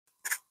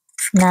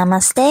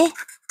Namaste.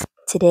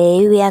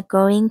 Today we are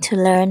going to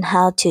learn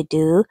how to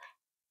do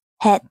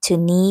head to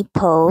knee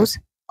pose,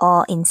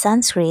 or in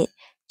Sanskrit,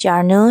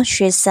 Janu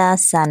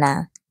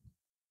Sirsasana.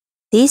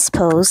 This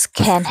pose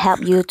can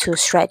help you to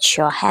stretch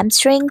your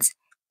hamstrings,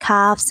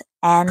 calves,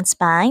 and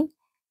spine.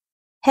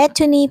 Head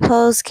to knee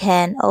pose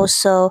can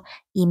also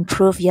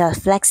improve your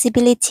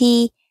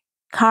flexibility,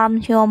 calm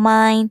your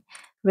mind,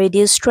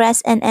 reduce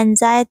stress and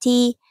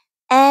anxiety,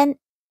 and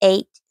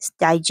aid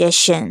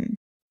digestion.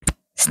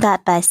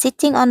 Start by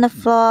sitting on the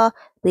floor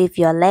with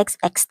your legs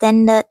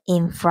extended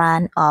in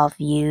front of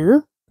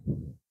you.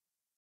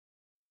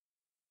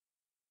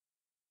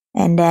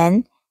 And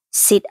then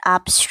sit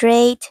up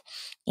straight.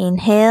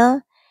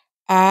 Inhale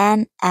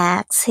and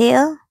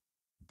exhale.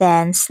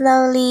 Then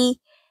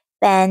slowly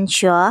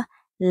bend your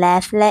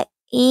left leg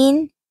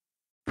in.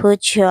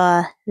 Put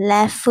your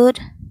left foot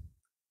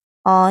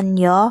on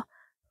your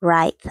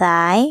right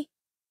thigh.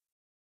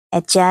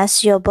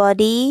 Adjust your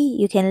body.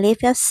 You can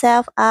lift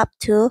yourself up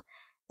to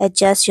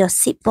adjust your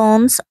sit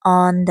bones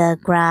on the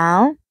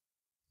ground.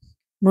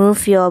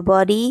 Move your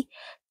body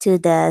to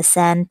the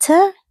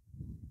center.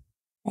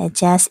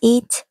 Adjust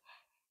it.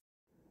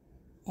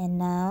 And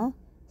now,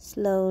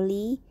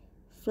 slowly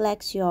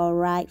flex your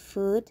right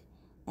foot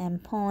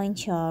and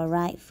point your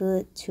right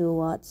foot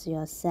towards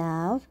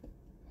yourself.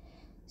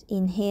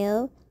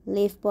 Inhale,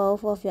 lift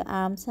both of your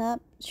arms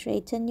up,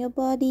 straighten your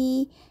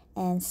body,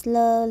 and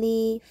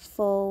slowly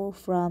fold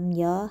from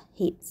your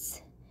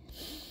hips.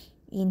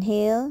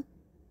 Inhale,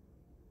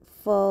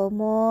 fold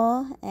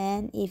more,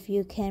 and if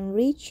you can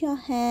reach your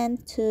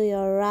hand to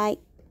your right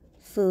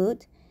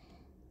foot,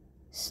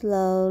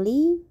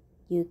 slowly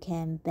you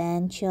can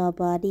bend your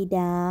body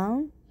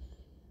down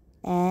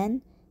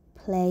and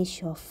place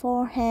your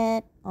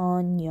forehead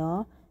on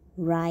your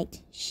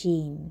right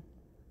shin.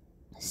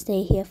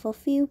 Stay here for a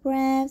few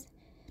breaths.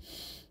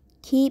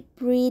 Keep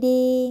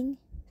breathing.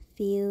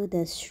 Feel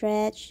the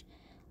stretch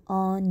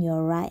on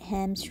your right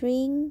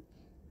hamstring.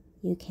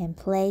 You can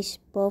place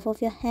both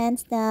of your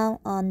hands down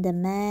on the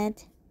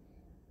mat,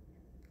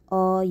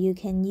 or you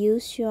can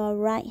use your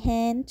right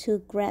hand to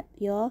grab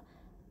your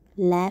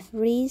left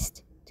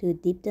wrist to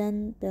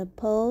deepen the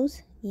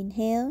pose.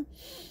 Inhale,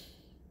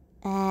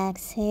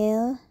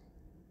 exhale.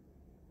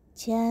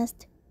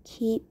 Just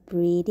keep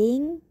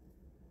breathing.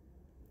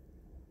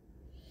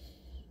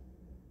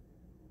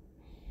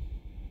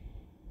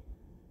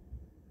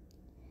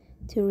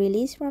 To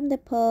release from the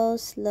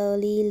pose,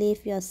 slowly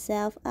lift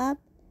yourself up.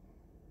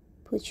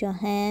 Put your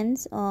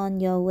hands on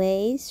your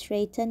waist,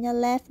 straighten your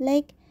left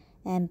leg,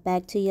 and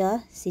back to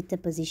your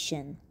seated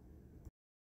position.